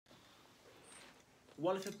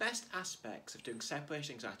One of the best aspects of doing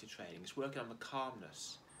separation anxiety training is working on the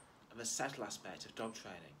calmness and the settle aspect of dog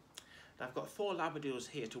training. Now I've got 4 Labradoodles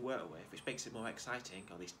here to work with, which makes it more exciting,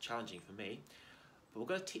 or at least challenging for me. But we're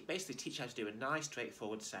going to basically teach you how to do a nice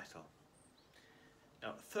straightforward settle.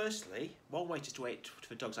 Now firstly, one way is to wait for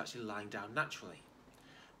the dog's actually lying down naturally.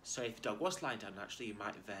 So if the dog was lying down naturally, you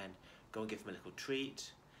might then go and give them a little treat.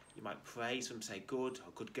 You might praise them, say good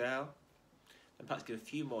or good girl. And perhaps give a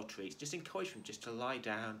few more treats. Just encourage them just to lie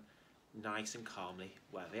down nice and calmly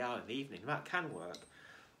where they are in the evening. That can work.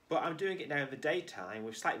 But I'm doing it now in the daytime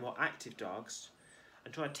with slightly more active dogs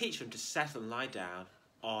and trying to teach them to settle and lie down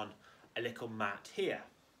on a little mat here.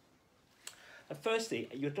 And firstly,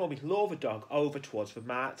 you'd normally lure the dog over towards the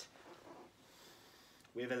mat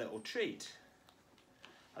with a little treat.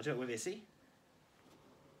 I'll do it with Izzy.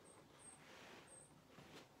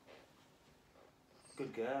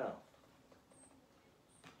 Good girl.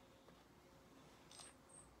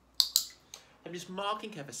 I'm just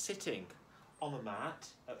marking her for sitting on the mat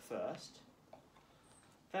at first.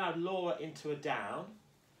 Then I'd lure her into a down.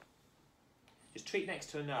 Just treat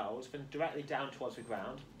next to her nose, then directly down towards the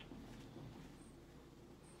ground.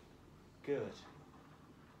 Good.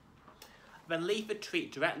 Then leave the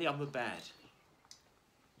treat directly on the bed.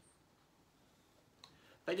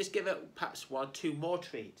 Then just give her perhaps 1 or 2 more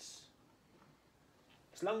treats.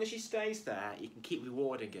 As long as she stays there, you can keep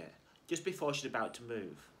rewarding it just before she's about to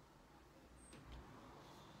move.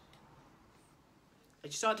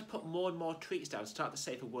 As you start to put more and more treats down, start to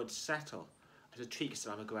say the word settle as the treat gets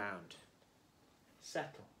on the ground.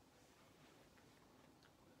 Settle.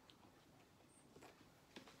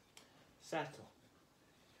 Settle.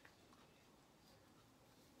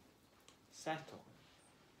 Settle.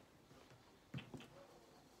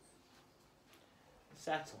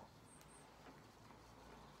 Settle.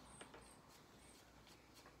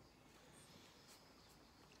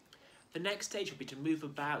 The next stage will be to move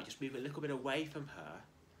about, just move a little bit away from her,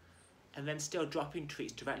 and then still dropping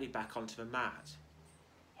treats directly back onto the mat,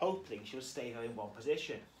 hoping she'll stay there in one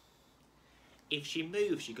position. If she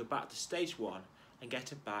moves, you go back to stage 1 and get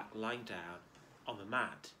her back lying down on the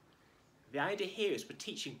mat. The idea here is we're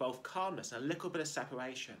teaching both calmness and a little bit of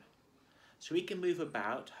separation. So we can move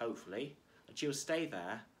about, hopefully, and she'll stay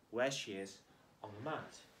there where she is on the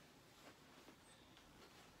mat.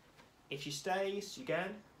 If she stays,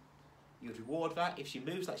 again, you would reward that. If she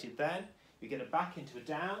moves like she did then, you get her back into a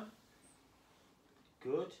down.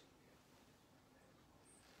 Good.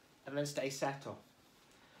 And then stay settle.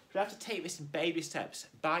 You have to take this in baby steps,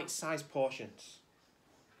 bite-sized portions.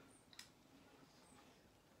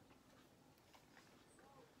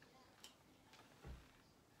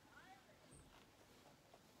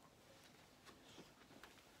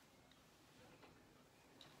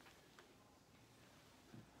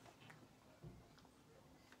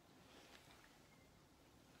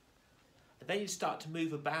 And then you start to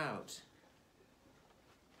move about.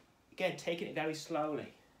 Again, taking it very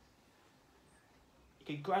slowly.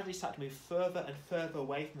 You can gradually start to move further and further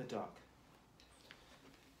away from the dog.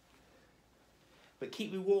 But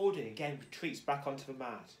keep rewarding, again, with treats back onto the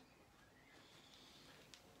mat.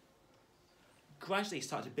 Gradually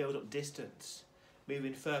start to build up distance,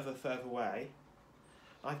 moving further and further away.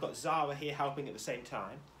 I've got Zara here helping at the same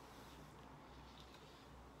time.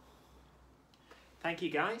 Thank you,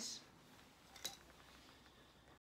 guys.